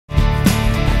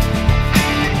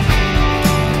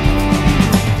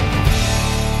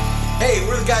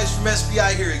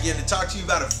SBI here again to talk to you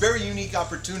about a very unique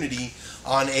opportunity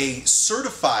on a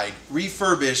certified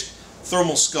refurbished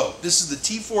thermal scope. This is the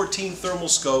T14 thermal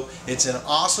scope. It's an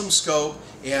awesome scope,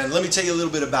 and let me tell you a little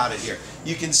bit about it here.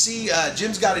 You can see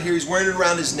Jim's got it here. He's wearing it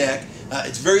around his neck.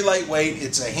 It's very lightweight.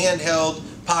 It's a handheld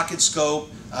pocket scope.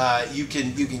 You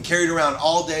can carry it around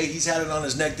all day. He's had it on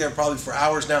his neck there probably for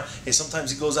hours now. Hey, sometimes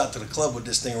he goes out to the club with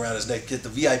this thing around his neck, get the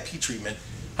VIP treatment.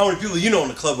 How many people you know in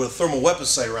the club with a thermal weapon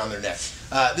sight around their neck?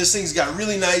 This thing's got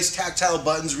really nice tactile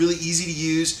buttons, really easy to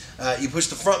use. You push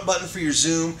the front button for your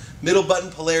zoom, middle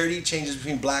button polarity, changes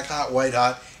between black hot, white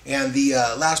hot, and the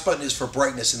last button is for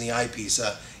brightness in the eyepiece.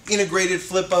 Integrated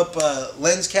flip up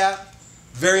lens cap,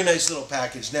 very nice little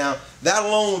package. Now that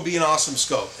alone would be an awesome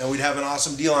scope, and we'd have an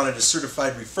awesome deal on it as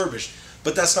certified refurbished,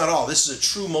 but that's not all. This is a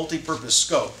true multi-purpose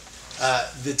scope.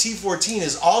 The T14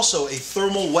 is also a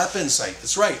thermal weapon sight.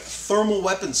 That's right, thermal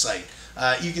weapon sight.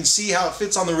 You can see how it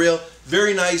fits on the rail.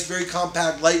 Very nice, very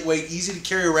compact, lightweight, easy to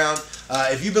carry around.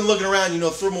 If you've been looking around, you know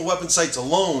thermal weapon sights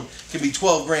alone can be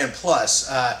 12 grand plus.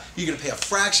 You're going to pay a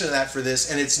fraction of that for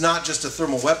this, and it's not just a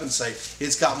thermal weapon sight.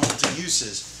 It's got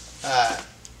multi-uses.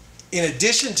 In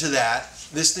addition to that,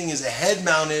 this thing is a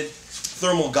head-mounted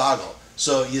thermal goggle.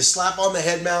 So you slap on the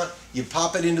head mount, you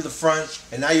pop it into the front,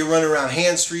 and now you're running around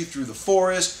hands-free through the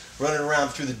forest, running around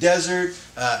through the desert,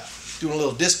 doing a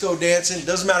little disco dancing.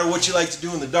 Doesn't matter what you like to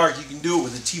do in the dark, you can do it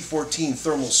with a T14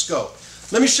 thermal scope.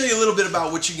 Let me show you a little bit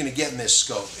about what you're going to get in this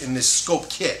scope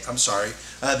kit. I'm sorry.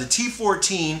 The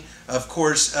T14, of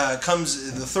course,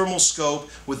 comes the thermal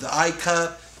scope with the eye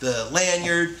cup, the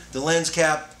lanyard, the lens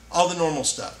cap, all the normal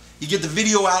stuff. You get the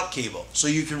video out cable, so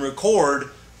you can record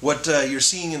what you're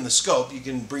seeing in the scope. You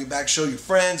can bring it back, show your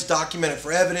friends, document it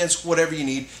for evidence, whatever you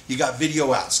need. You got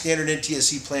video out. Standard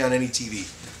NTSC play on any TV.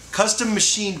 Custom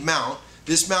machined mount.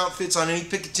 This mount fits on any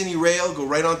Picatinny rail, go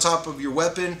right on top of your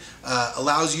weapon,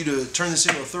 allows you to turn this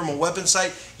into a thermal weapon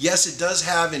sight. Yes, it does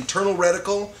have internal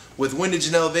reticle with windage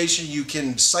and elevation. You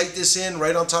can sight this in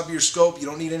right on top of your scope. You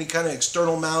don't need any kind of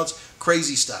external mounts,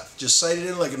 crazy stuff. Just sight it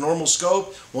in like a normal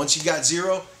scope. Once you got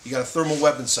zero, you got a thermal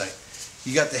weapon sight.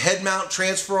 You got the head mount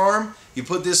transfer arm. You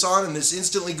put this on and this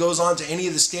instantly goes on to any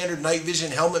of the standard night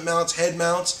vision helmet mounts, head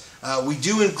mounts. We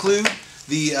do include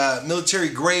the military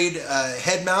grade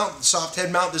head mount, soft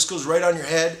head mount. This goes right on your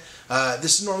head.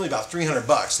 This is normally about 300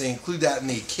 bucks. They include that in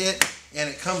the kit, and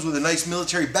it comes with a nice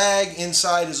military bag.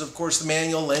 Inside is of course the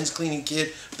manual, lens cleaning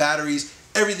kit, batteries,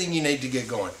 everything you need to get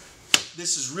going.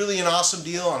 This is really an awesome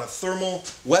deal on a thermal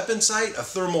weapon sight, a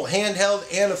thermal handheld,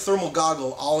 and a thermal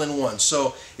goggle all in one.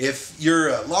 So if you're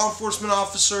a law enforcement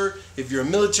officer, if you're a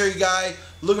military guy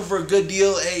looking for a good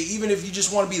deal, hey, even if you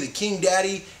just want to be the king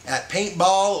daddy at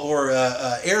paintball or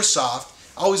airsoft,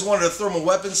 always wanted a thermal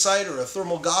weapon sight or a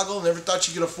thermal goggle, never thought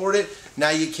you could afford it, now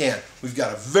you can. We've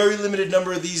got a very limited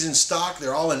number of these in stock.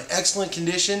 They're all in excellent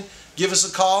condition. Give us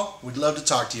a call. We'd love to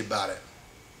talk to you about it.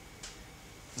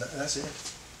 That's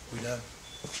it. We done.